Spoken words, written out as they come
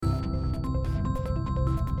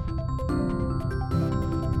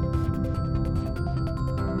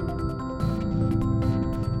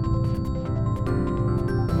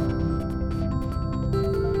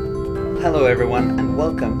Hello everyone and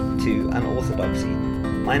welcome to Unorthodoxy.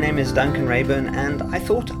 My name is Duncan Rayburn and I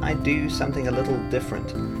thought I'd do something a little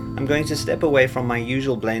different. I'm going to step away from my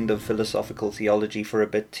usual blend of philosophical theology for a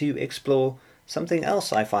bit to explore something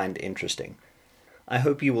else I find interesting. I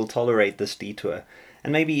hope you will tolerate this detour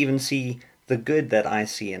and maybe even see the good that I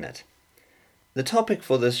see in it. The topic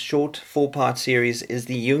for this short 4-part series is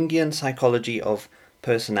the Jungian psychology of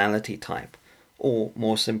personality type, or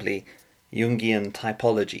more simply, Jungian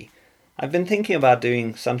typology. I've been thinking about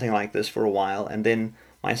doing something like this for a while, and then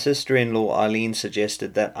my sister-in-law Arlene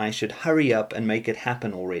suggested that I should hurry up and make it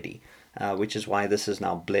happen already, which is why this is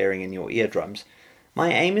now blaring in your eardrums.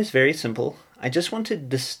 My aim is very simple. I just want to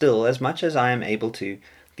distill as much as I am able to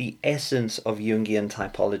the essence of Jungian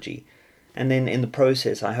typology, and then in the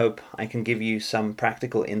process I hope I can give you some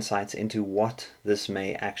practical insights into what this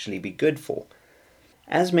may actually be good for.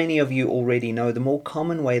 As many of you already know, the more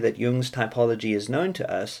common way that Jung's typology is known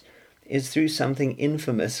to us is through something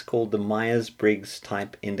infamous called the Myers-Briggs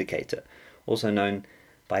Type Indicator, also known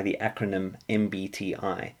by the acronym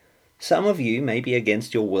MBTI. Some of you, maybe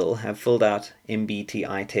against your will, have filled out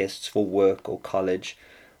MBTI tests for work or college,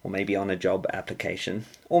 or maybe on a job application,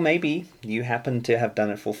 or maybe you happen to have done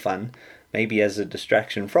it for fun, maybe as a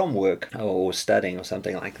distraction from work or studying or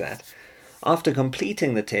something like that. After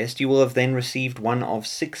completing the test, you will have then received one of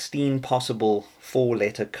 16 possible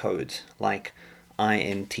 4-letter codes, like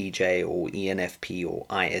INTJ or ENFP or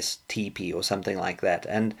ISTP or something like that.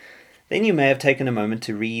 And then you may have taken a moment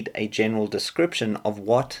to read a general description of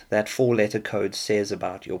what that 4-letter code says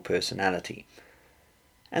about your personality.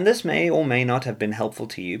 And this may or may not have been helpful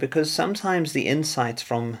to you, because sometimes the insights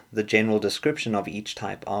from the general description of each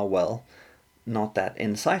type are, well, not that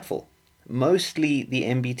insightful. Mostly the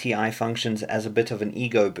MBTI functions as a bit of an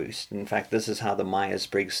ego boost. In fact, this is how the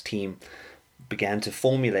Myers-Briggs team began to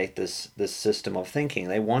formulate this system of thinking.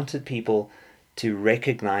 They wanted people to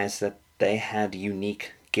recognize that they had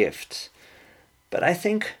unique gifts. But I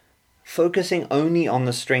think focusing only on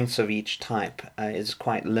the strengths of each type is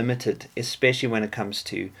quite limited, especially when it comes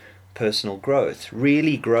to personal growth.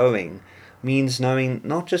 Really growing means knowing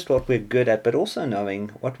not just what we're good at, but also knowing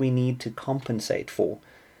what we need to compensate for,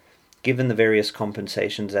 given the various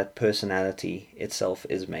compensations that personality itself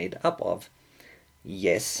is made up of.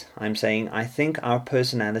 Yes, I'm saying I think our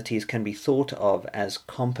personalities can be thought of as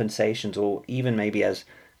compensations, or even maybe as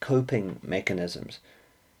coping mechanisms.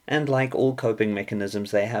 And like all coping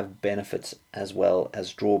mechanisms, they have benefits as well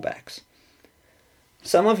as drawbacks.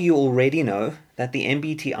 Some of you already know that the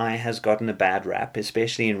MBTI has gotten a bad rap,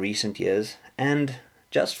 especially in recent years, and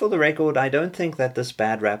just for the record, I don't think that this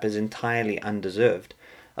bad rap is entirely undeserved.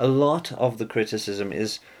 A lot of the criticism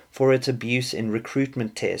is for its abuse in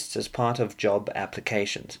recruitment tests as part of job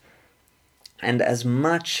applications. And as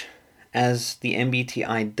much as the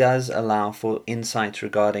MBTI does allow for insights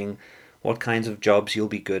regarding what kinds of jobs you'll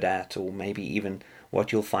be good at, or maybe even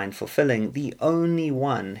what you'll find fulfilling, the only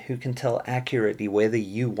one who can tell accurately whether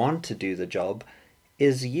you want to do the job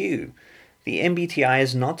is you. The MBTI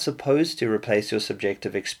is not supposed to replace your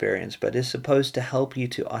subjective experience, but is supposed to help you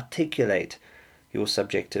to articulate your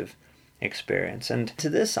subjective experience. And to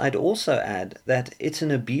this, I'd also add that it's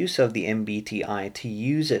an abuse of the MBTI to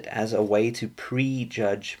use it as a way to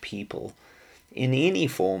prejudge people in any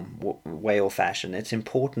form, way or fashion. It's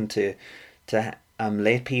important to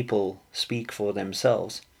let people speak for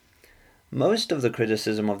themselves. Most of the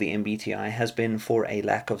criticism of the MBTI has been for a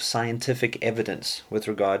lack of scientific evidence with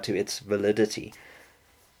regard to its validity.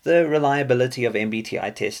 The reliability of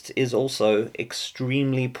MBTI tests is also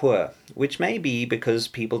extremely poor, which may be because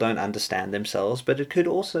people don't understand themselves, but it could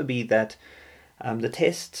also be that the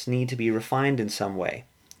tests need to be refined in some way.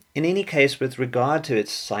 In any case, with regard to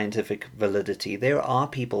its scientific validity, there are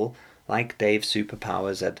people like Dave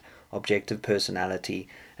Superpowers at Objective Personality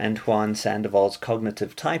and Juan Sandoval's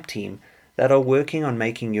Cognitive Type team that are working on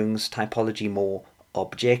making Jung's typology more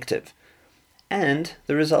objective. And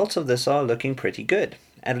the results of this are looking pretty good,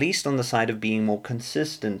 at least on the side of being more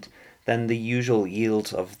consistent than the usual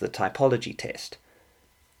yields of the typology test.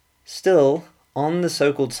 Still, on the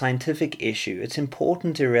so-called scientific issue, it's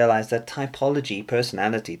important to realize that typology,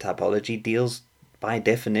 personality typology, deals by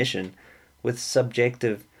definition with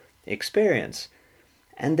subjective experience.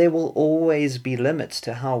 And there will always be limits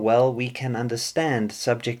to how well we can understand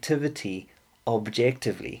subjectivity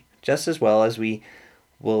objectively, just as well as we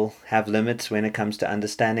will have limits when it comes to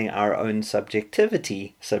understanding our own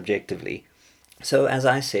subjectivity subjectively. So as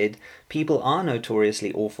I said, people are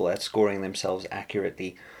notoriously awful at scoring themselves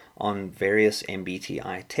accurately on various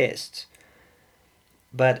MBTI tests.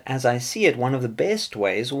 But as I see it, one of the best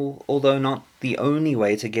ways, although not the only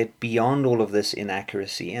way, to get beyond all of this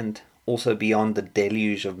inaccuracy and also beyond the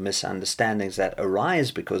deluge of misunderstandings that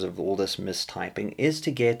arise because of all this mistyping, is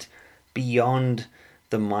to get beyond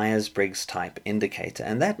the Myers-Briggs type indicator.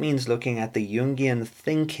 And that means looking at the Jungian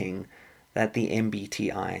thinking that the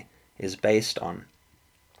MBTI is based on.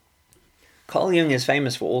 Carl Jung is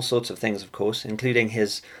famous for all sorts of things, of course, including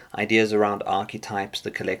his ideas around archetypes,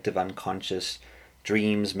 the collective unconscious,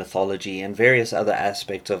 dreams, mythology, and various other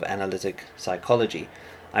aspects of analytic psychology.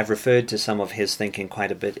 I've referred to some of his thinking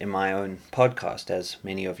quite a bit in my own podcast, as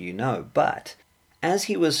many of you know, but as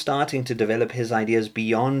he was starting to develop his ideas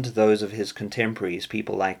beyond those of his contemporaries,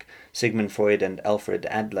 people like Sigmund Freud and Alfred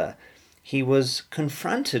Adler, he was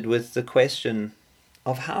confronted with the question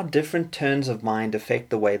of how different turns of mind affect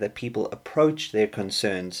the way that people approach their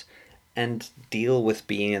concerns and deal with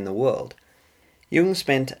being in the world. Jung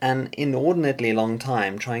spent an inordinately long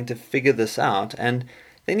time trying to figure this out, and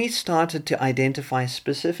then he started to identify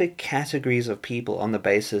specific categories of people on the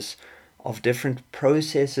basis of different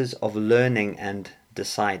processes of learning and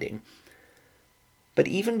deciding. But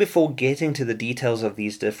even before getting to the details of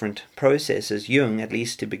these different processes, Jung, at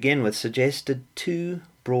least to begin with, suggested two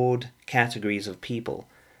broad categories of people,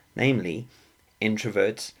 namely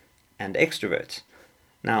introverts and extroverts.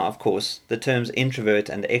 Now, of course, the terms introvert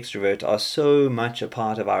and extrovert are so much a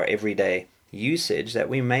part of our everyday usage that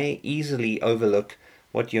we may easily overlook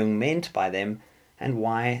what Jung meant by them and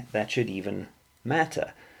why that should even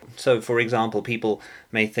matter. So, for example, people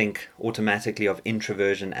may think automatically of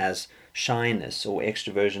introversion as shyness or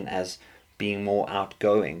extroversion as being more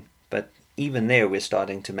outgoing, but even there we're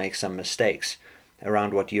starting to make some mistakes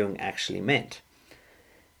around what Jung actually meant.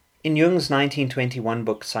 In Jung's 1921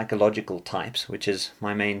 book Psychological Types, which is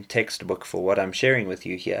my main textbook for what I'm sharing with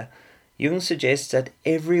you here, Jung suggests that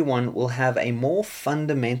everyone will have a more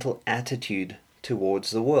fundamental attitude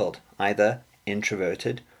towards the world, either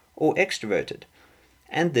introverted or extroverted.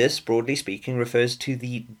 And this, broadly speaking, refers to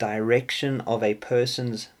the direction of a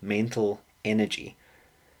person's mental energy.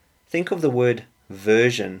 Think of the word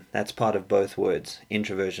version, that's part of both words,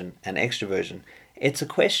 introversion and extroversion. It's a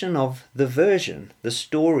question of the version, the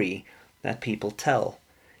story that people tell.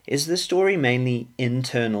 Is the story mainly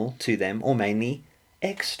internal to them or mainly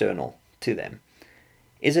external to them?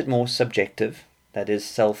 Is it more subjective, that is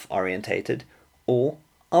self-orientated, or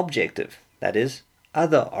objective, that is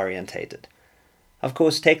other-orientated? Of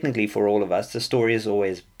course, technically for all of us, the story is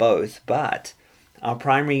always both, but our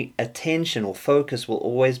primary attention or focus will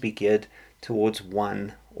always be geared towards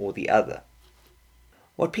one or the other.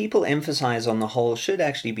 What people emphasize on the whole should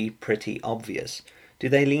actually be pretty obvious. Do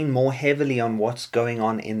they lean more heavily on what's going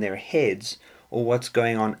on in their heads or what's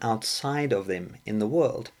going on outside of them in the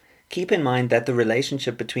world? Keep in mind that the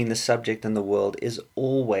relationship between the subject and the world is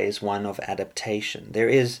always one of adaptation. There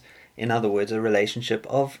is, in other words, a relationship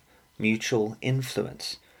of mutual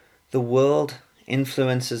influence. The world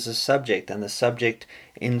influences the subject and the subject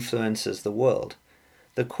influences the world.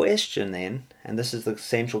 The question then, and this is the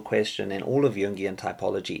central question in all of Jungian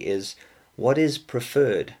typology, is what is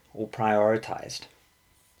preferred or prioritized?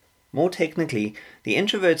 More technically, the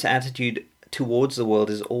introvert's attitude towards the world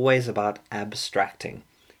is always about abstracting.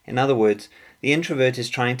 In other words, the introvert is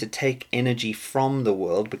trying to take energy from the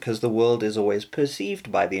world because the world is always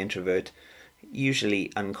perceived by the introvert,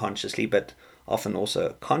 usually unconsciously but often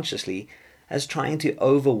also consciously, as trying to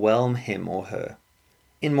overwhelm him or her.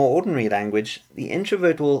 In more ordinary language, the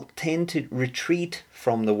introvert will tend to retreat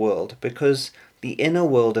from the world because the inner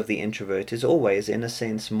world of the introvert is always, in a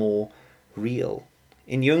sense, more real.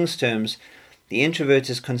 In Jung's terms, the introvert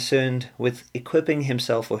is concerned with equipping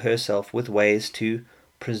himself or herself with ways to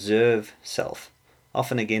preserve self,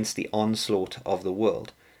 often against the onslaught of the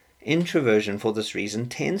world. Introversion, for this reason,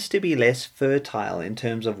 tends to be less fertile in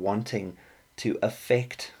terms of wanting to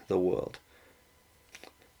affect the world.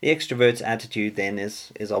 The extrovert's attitude then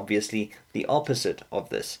is obviously the opposite of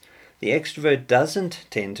this. The extrovert doesn't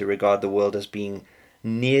tend to regard the world as being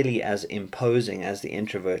nearly as imposing as the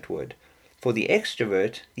introvert would. For the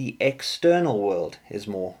extrovert, the external world is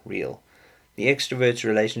more real. The extrovert's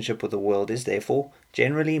relationship with the world is therefore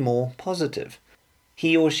generally more positive.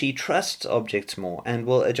 He or she trusts objects more and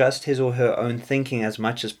will adjust his or her own thinking as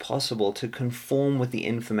much as possible to conform with the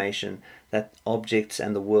information that objects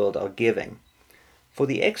and the world are giving. For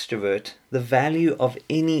the extrovert, the value of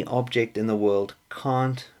any object in the world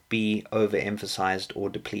can't be overemphasized or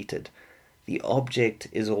depleted. The object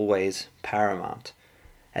is always paramount.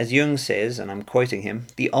 As Jung says, and I'm quoting him,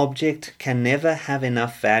 the object can never have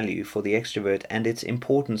enough value for the extrovert and its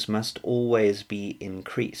importance must always be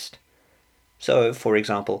increased. So, for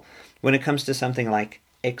example, when it comes to something like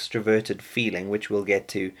extroverted feeling, which we'll get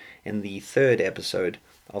to in the third episode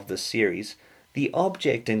of this series, The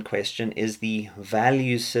object in question is the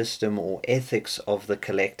value system or ethics of the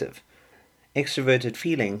collective. Extroverted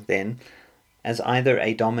feeling, then, as either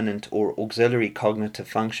a dominant or auxiliary cognitive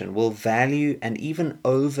function, will value and even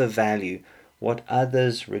overvalue what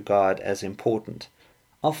others regard as important,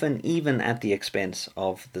 often even at the expense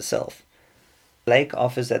of the self. Blake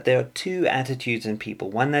offers that there are two attitudes in people,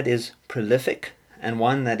 one that is prolific and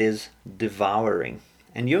one that is devouring.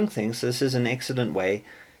 And Jung thinks this is an excellent way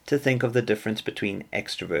to think of the difference between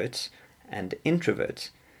extroverts and introverts.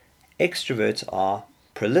 Extroverts are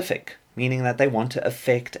prolific, meaning that they want to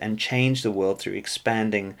affect and change the world through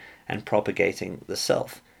expanding and propagating the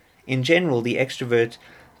self. In general, the extrovert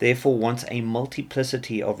therefore wants a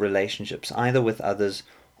multiplicity of relationships, either with others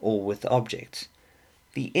or with objects.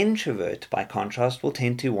 The introvert, by contrast, will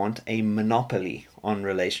tend to want a monopoly on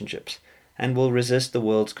relationships and will resist the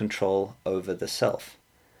world's control over the self.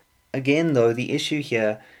 Again, though, the issue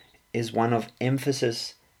here is one of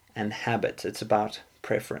emphasis and habit. It's about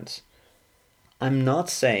preference. I'm not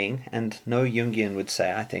saying, and no Jungian would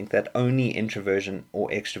say, I think, that only introversion or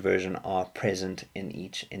extroversion are present in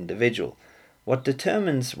each individual. What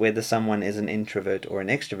determines whether someone is an introvert or an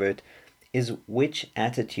extrovert is which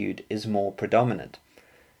attitude is more predominant.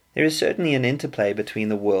 There is certainly an interplay between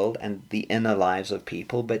the world and the inner lives of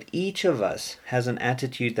people, but each of us has an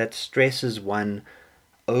attitude that stresses one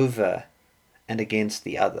over and against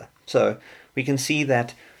the other. So we can see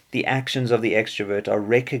that the actions of the extrovert are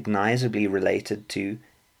recognizably related to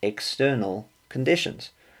external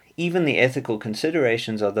conditions. Even the ethical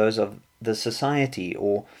considerations are those of the society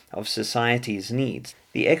or of society's needs.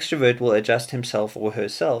 The extrovert will adjust himself or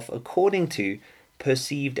herself according to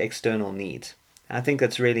perceived external needs. I think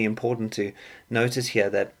that's really important to notice here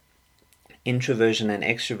that introversion and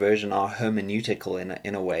extroversion are hermeneutical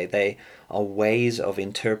in a way. They are ways of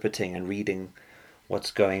interpreting and reading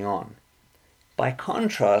what's going on. By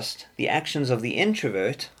contrast, the actions of the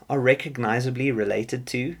introvert are recognizably related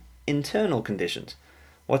to internal conditions.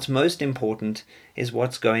 What's most important is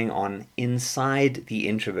what's going on inside the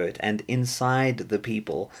introvert and inside the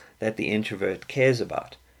people that the introvert cares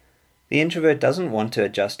about. The introvert doesn't want to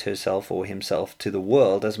adjust herself or himself to the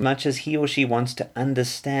world as much as he or she wants to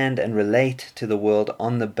understand and relate to the world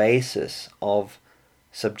on the basis of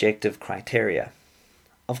subjective criteria.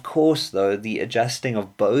 Of course, though, the adjusting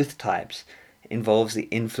of both types involves the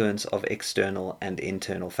influence of external and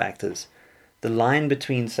internal factors. The line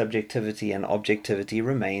between subjectivity and objectivity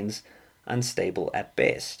remains unstable at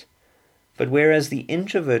best. But whereas the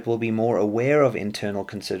introvert will be more aware of internal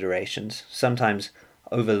considerations, sometimes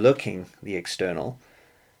overlooking the external,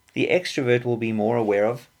 the extrovert will be more aware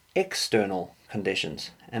of external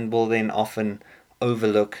conditions and will then often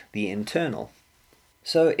overlook the internal.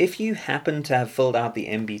 So if you happen to have filled out the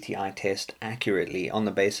MBTI test accurately on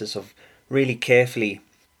the basis of really carefully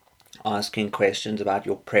asking questions about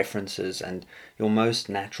your preferences and your most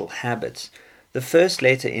natural habits, the first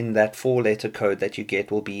letter in that 4-letter code that you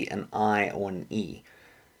get will be an I or an E,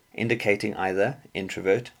 indicating either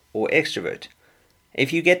introvert or extrovert.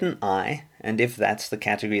 If you get an I, and if that's the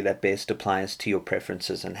category that best applies to your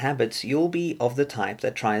preferences and habits, you'll be of the type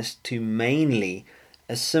that tries to mainly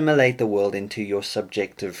assimilate the world into your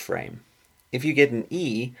subjective frame. If you get an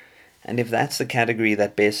E, and if that's the category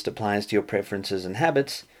that best applies to your preferences and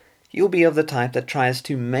habits, you'll be of the type that tries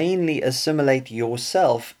to mainly assimilate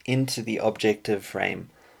yourself into the objective frame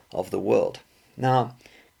of the world. Now,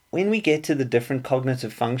 when we get to the different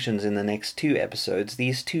cognitive functions in the next 2 episodes,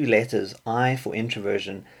 these 2 letters, I for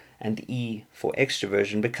introversion and E for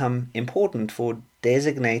extroversion, become important for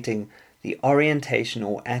designating the orientation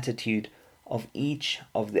or attitude of each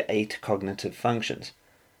of the 8 cognitive functions.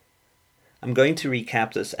 I'm going to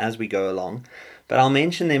recap this as we go along, but I'll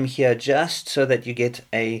mention them here just so that you get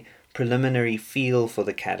a preliminary feel for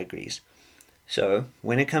the categories. So,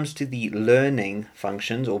 when it comes to the learning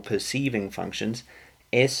functions or perceiving functions,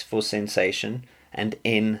 S for sensation and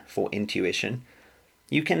N for intuition,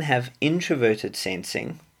 you can have introverted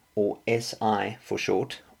sensing, or SI for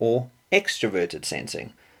short, or extroverted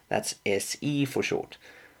sensing, that's SE for short.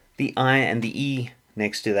 The I and the E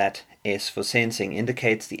next to that S for sensing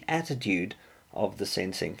indicates the attitude of the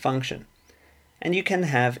sensing function. And you can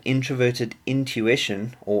have introverted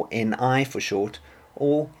intuition, or NI for short,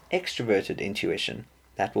 or extroverted intuition,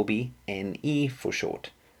 that will be NE for short.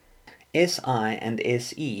 SI and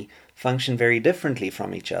SE function very differently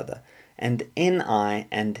from each other, and NI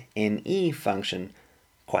and NE function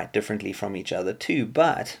quite differently from each other too,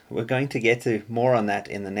 but we're going to get to more on that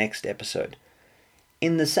in the next episode.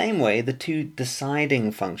 In the same way, the 2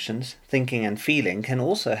 deciding functions, thinking and feeling, can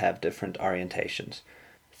also have different orientations.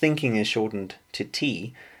 Thinking is shortened to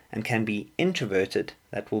T, and can be introverted,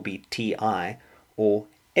 that will be TI, or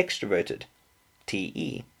extroverted,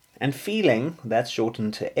 TE. And feeling, that's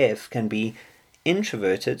shortened to F, can be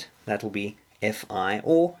introverted, that will be FI,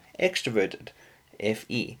 or extroverted,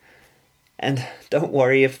 FE. And don't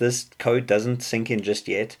worry if this code doesn't sink in just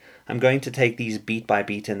yet. I'm going to take these beat by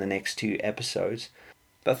beat in the next 2 episodes.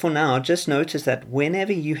 But for now, just notice that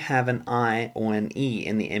whenever you have an I or an E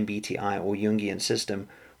in the MBTI or Jungian system,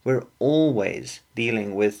 we're always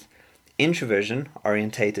dealing with introversion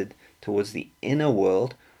orientated towards the inner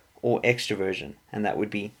world, or extroversion, and that would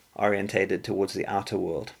be orientated towards the outer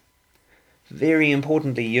world. Very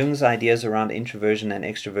importantly, Jung's ideas around introversion and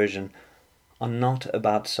extroversion are not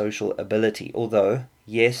about social ability, although,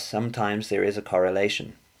 yes, sometimes there is a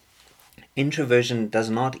correlation. Introversion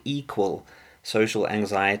does not equal social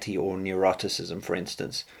anxiety or neuroticism, for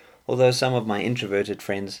instance, although some of my introverted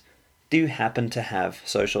friends do happen to have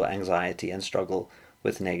social anxiety and struggle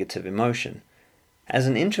with negative emotion. As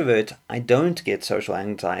an introvert, I don't get social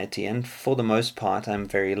anxiety, and for the most part I'm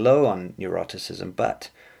very low on neuroticism,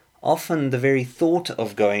 but often the very thought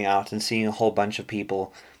of going out and seeing a whole bunch of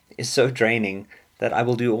people is so draining that I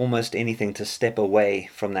will do almost anything to step away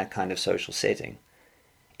from that kind of social setting.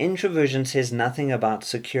 Introversion says nothing about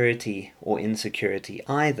security or insecurity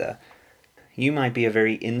either. You might be a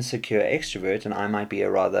very insecure extrovert and I might be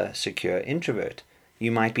a rather secure introvert.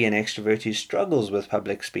 You might be an extrovert who struggles with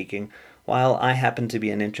public speaking, while I happen to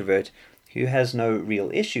be an introvert who has no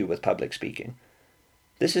real issue with public speaking.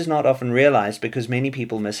 This is not often realized because many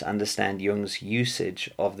people misunderstand Jung's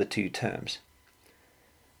usage of the 2 terms.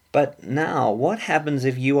 But now, what happens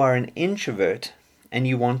if you are an introvert and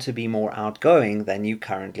you want to be more outgoing than you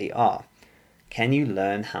currently are? Can you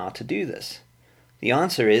learn how to do this? The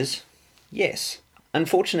answer is yes.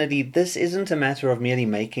 Unfortunately, this isn't a matter of merely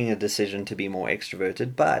making a decision to be more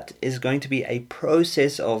extroverted, but is going to be a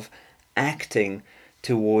process of acting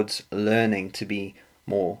towards learning to be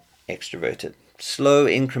more extroverted. Slow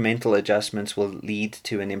incremental adjustments will lead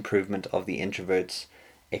to an improvement of the introvert's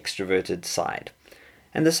extroverted side.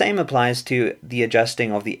 And the same applies to the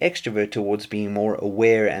adjusting of the extrovert towards being more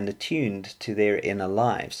aware and attuned to their inner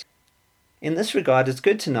lives. In this regard, it's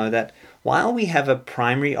good to know that while we have a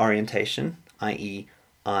primary orientation, i.e.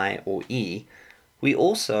 I or E, we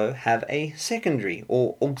also have a secondary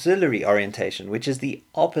or auxiliary orientation, which is the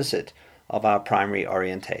opposite of our primary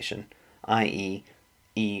orientation, i.e.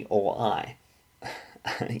 E or I.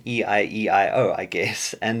 E-I-E-I-O, I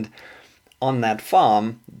guess. And on that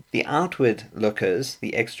farm, the outward lookers,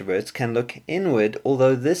 the extroverts, can look inward,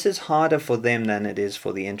 although this is harder for them than it is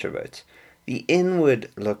for the introverts. The inward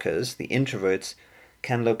lookers, the introverts,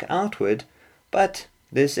 can look outward, but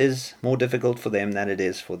this is more difficult for them than it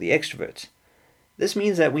is for the extroverts. This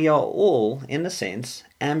means that we are all, in a sense,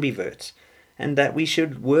 ambiverts, and that we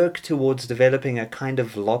should work towards developing a kind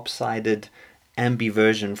of lopsided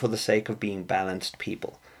ambiversion for the sake of being balanced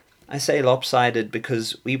people. I say lopsided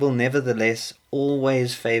because we will nevertheless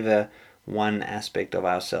always favor one aspect of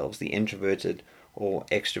ourselves, the introverted or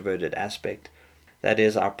extroverted aspect. That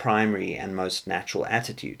is our primary and most natural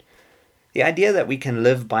attitude. The idea that we can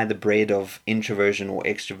live by the bread of introversion or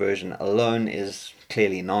extroversion alone is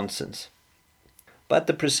clearly nonsense. But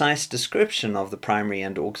the precise description of the primary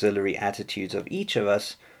and auxiliary attitudes of each of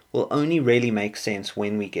us will only really make sense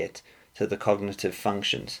when we get to the cognitive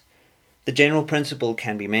functions. The general principle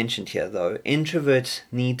can be mentioned here, though. Introverts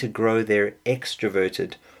need to grow their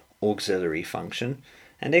extroverted auxiliary function,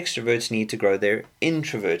 and extroverts need to grow their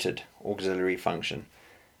introverted auxiliary function.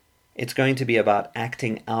 It's going to be about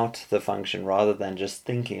acting out the function rather than just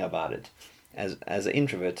thinking about it, as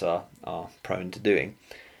introverts are prone to doing.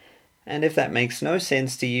 And if that makes no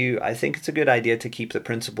sense to you, I think it's a good idea to keep the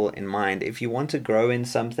principle in mind. If you want to grow in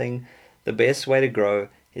something, the best way to grow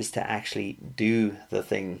is to actually do the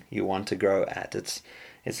thing you want to grow at.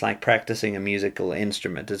 It's like practicing a musical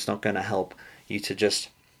instrument. It's not going to help you to just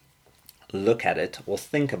look at it or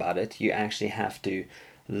think about it. You actually have to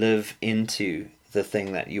live into the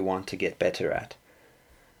thing that you want to get better at.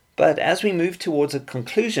 But as we move towards a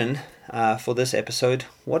conclusion for this episode,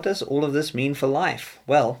 what does all of this mean for life?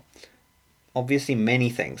 Well, obviously many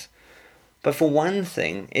things. But for one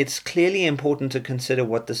thing, it's clearly important to consider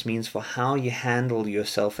what this means for how you handle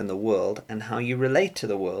yourself in the world and how you relate to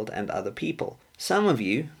the world and other people. Some of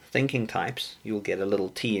you, thinking types, you'll get a little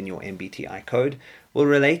T in your MBTI code, will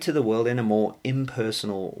relate to the world in a more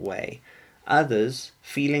impersonal way. Others,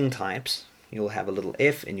 feeling types, you'll have a little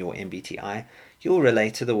F in your MBTI, you'll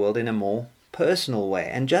relate to the world in a more personal way.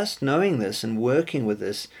 And just knowing this and working with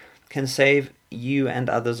this can save you and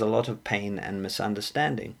others a lot of pain and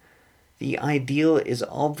misunderstanding. The ideal is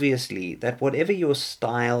obviously that whatever your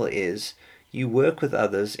style is, you work with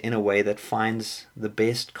others in a way that finds the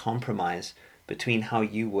best compromise between how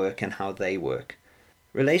you work and how they work.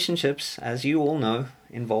 Relationships, as you all know,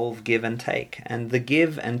 involve give and take, and the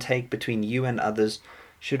give and take between you and others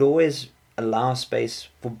should always allow space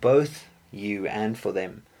for both you and for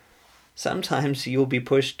them. Sometimes you'll be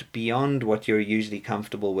pushed beyond what you're usually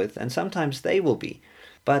comfortable with, and sometimes they will be.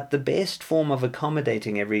 But the best form of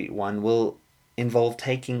accommodating everyone will involve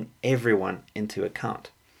taking everyone into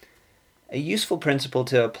account. A useful principle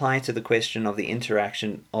to apply to the question of the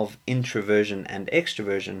interaction of introversion and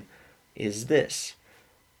extroversion is this.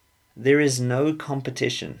 There is no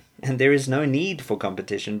competition, and there is no need for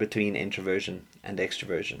competition between introversion and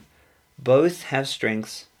extroversion. Both have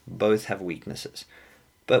strengths, both have weaknesses.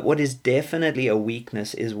 But what is definitely a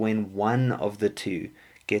weakness is when one of the two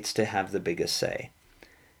gets to have the biggest say.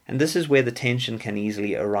 And this is where the tension can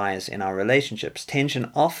easily arise in our relationships.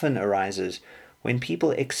 Tension often arises when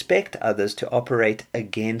people expect others to operate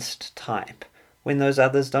against type, when those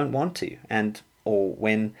others don't want to, or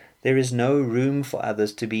when there is no room for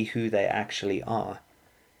others to be who they actually are.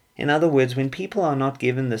 In other words, when people are not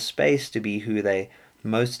given the space to be who they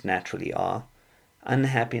most naturally are,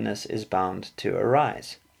 unhappiness is bound to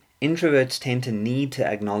arise. Introverts tend to need to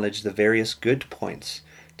acknowledge the various good points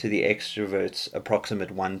to the extroverts' approximate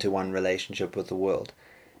one-to-one relationship with the world,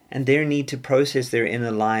 and their need to process their inner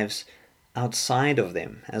lives outside of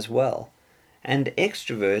them as well. And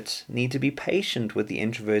extroverts need to be patient with the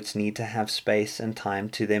introverts' need to have space and time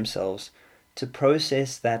to themselves to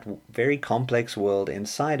process that very complex world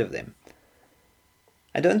inside of them.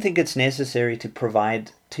 I don't think it's necessary to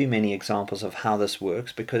provide too many examples of how this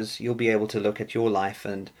works, because you'll be able to look at your life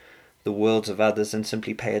and the worlds of others and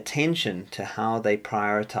simply pay attention to how they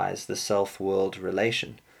prioritize the self-world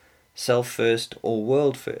relation, self first or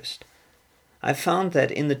world first. I've found that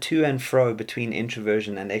in the to and fro between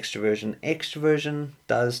introversion and extroversion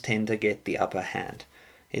does tend to get the upper hand.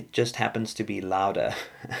 It just happens to be louder,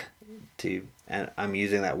 and I'm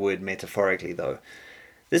using that word metaphorically though.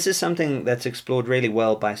 This is something that's explored really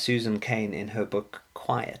well by Susan Cain in her book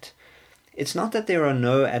Quiet. It's not that there are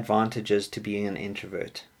no advantages to being an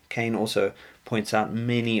introvert. Cain also points out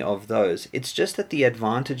many of those. It's just that the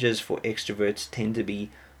advantages for extroverts tend to be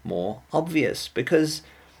more obvious, because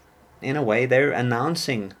in a way they're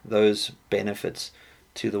announcing those benefits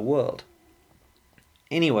to the world.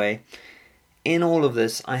 Anyway, in all of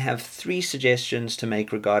this, I have 3 suggestions to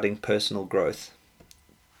make regarding personal growth.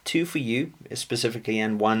 2 for you specifically,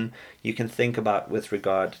 and 1 you can think about with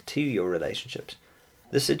regard to your relationships.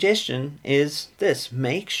 The suggestion is this: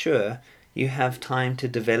 make sure you have time to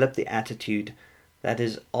develop the attitude that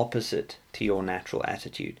is opposite to your natural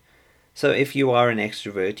attitude. So if you are an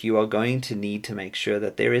extrovert, you are going to need to make sure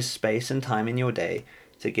that there is space and time in your day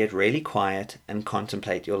to get really quiet and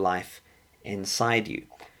contemplate your life inside you,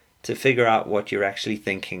 to figure out what you're actually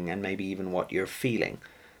thinking and maybe even what you're feeling.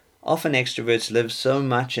 Often extroverts live so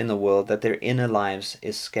much in the world that their inner lives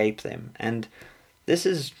escape them, and this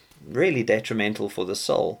is really detrimental for the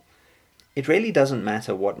soul. It really doesn't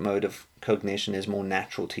matter what mode of cognition is more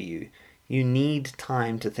natural to you. You need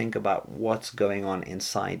time to think about what's going on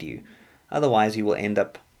inside you. Otherwise, you will end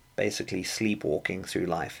up basically sleepwalking through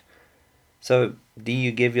life. So, do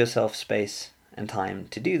you give yourself space and time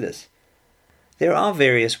to do this? There are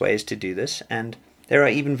various ways to do this, and there are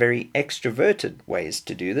even very extroverted ways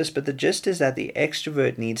to do this, but the gist is that the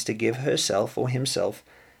extrovert needs to give herself or himself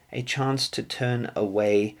a chance to turn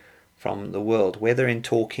away from the world, whether in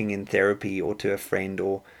talking in therapy or to a friend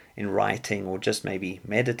or in writing or just maybe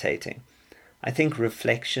meditating. I think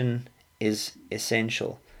reflection is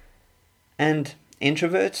essential. And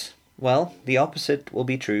introverts, well, the opposite will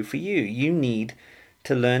be true for you. You need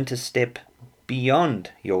to learn to step beyond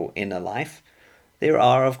your inner life. There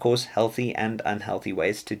are, of course, healthy and unhealthy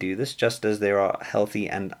ways to do this, just as there are healthy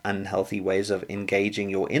and unhealthy ways of engaging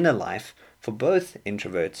your inner life for both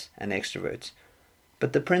introverts and extroverts.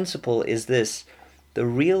 But the principle is this: the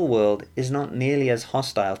real world is not nearly as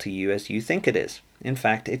hostile to you as you think it is. In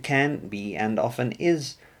fact, it can be and often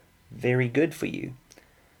is very good for you.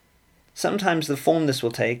 Sometimes the form this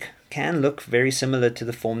will take can look very similar to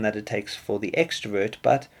the form that it takes for the extrovert,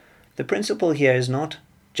 but the principle here is not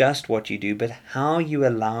just what you do, but how you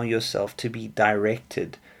allow yourself to be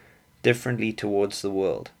directed differently towards the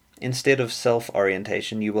world. Instead of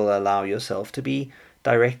self-orientation, you will allow yourself to be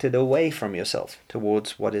directed away from yourself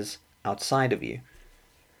towards what is outside of you.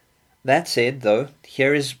 That said, though,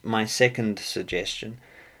 here is my second suggestion.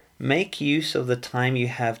 Make use of the time you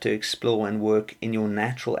have to explore and work in your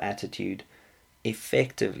natural attitude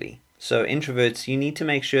effectively. So introverts, you need to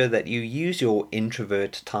make sure that you use your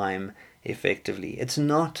introvert time effectively. It's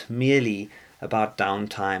not merely about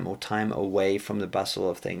downtime or time away from the bustle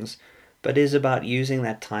of things, but is about using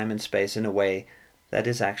that time and space in a way that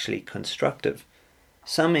is actually constructive.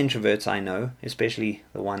 Some introverts I know, especially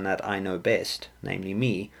the one that I know best, namely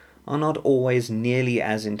me, are not always nearly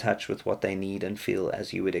as in touch with what they need and feel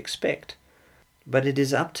as you would expect. But it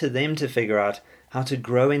is up to them to figure out how to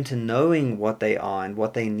grow into knowing what they are and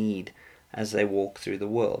what they need as they walk through the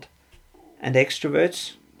world. And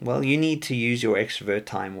extroverts, well, you need to use your extrovert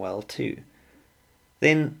time well too.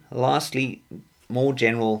 Then, lastly, more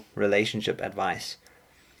general relationship advice.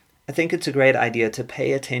 I think it's a great idea to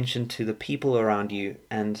pay attention to the people around you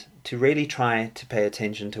and to really try to pay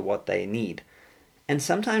attention to what they need. And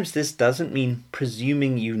sometimes this doesn't mean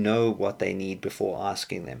presuming you know what they need before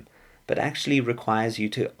asking them, but actually requires you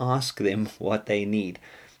to ask them what they need.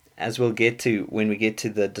 As we'll get to when we get to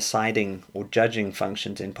the deciding or judging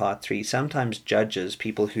functions in part 3, sometimes judges,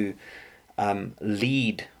 people who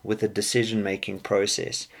lead with a decision-making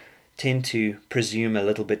process, tend to presume a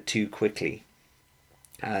little bit too quickly.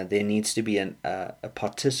 There needs to be a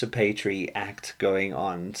participatory act going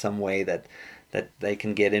on, some way that they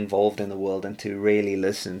can get involved in the world and to really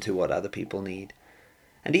listen to what other people need.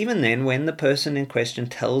 And even then, when the person in question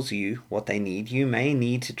tells you what they need, you may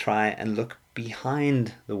need to try and look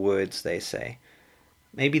behind the words they say.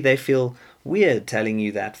 Maybe they feel weird telling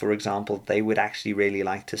you that, for example, they would actually really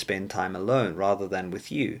like to spend time alone rather than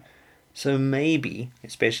with you. So maybe,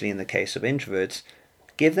 especially in the case of introverts,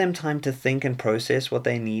 give them time to think and process what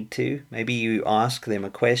they need to. Maybe you ask them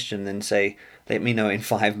a question and say, "Let me know in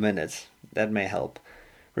 5 minutes." That may help.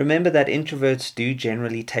 Remember that introverts do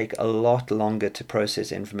generally take a lot longer to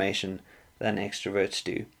process information than extroverts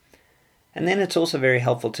do. And then it's also very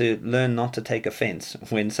helpful to learn not to take offense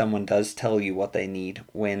when someone does tell you what they need,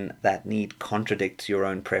 when that need contradicts your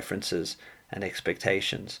own preferences and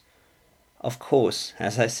expectations. Of course,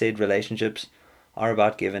 as I said, relationships are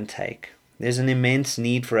about give and take. There's an immense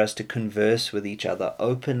need for us to converse with each other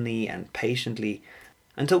openly and patiently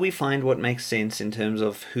until we find what makes sense in terms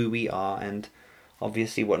of who we are and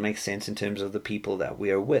obviously what makes sense in terms of the people that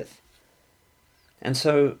we are with. And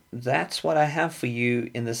so that's what I have for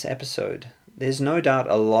you in this episode. There's no doubt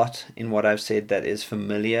a lot in what I've said that is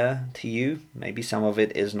familiar to you. Maybe some of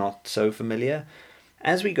it is not so familiar.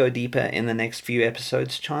 As we go deeper in the next few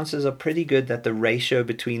episodes, chances are pretty good that the ratio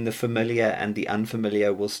between the familiar and the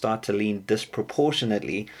unfamiliar will start to lean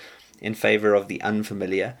disproportionately in favor of the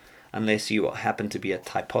unfamiliar, unless you happen to be a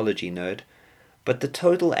typology nerd. But the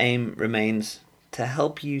total aim remains to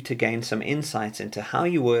help you to gain some insights into how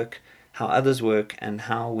you work, how others work, and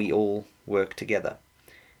how we all work together.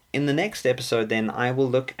 In the next episode, then, I will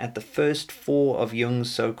look at the first 4 of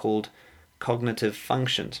Jung's so-called cognitive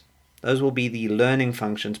functions. Those will be the learning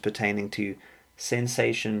functions pertaining to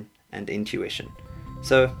sensation and intuition.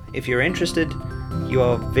 So, if you're interested, you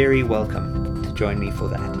are very welcome to join me for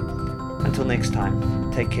that. Until next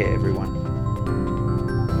time, take care, everyone.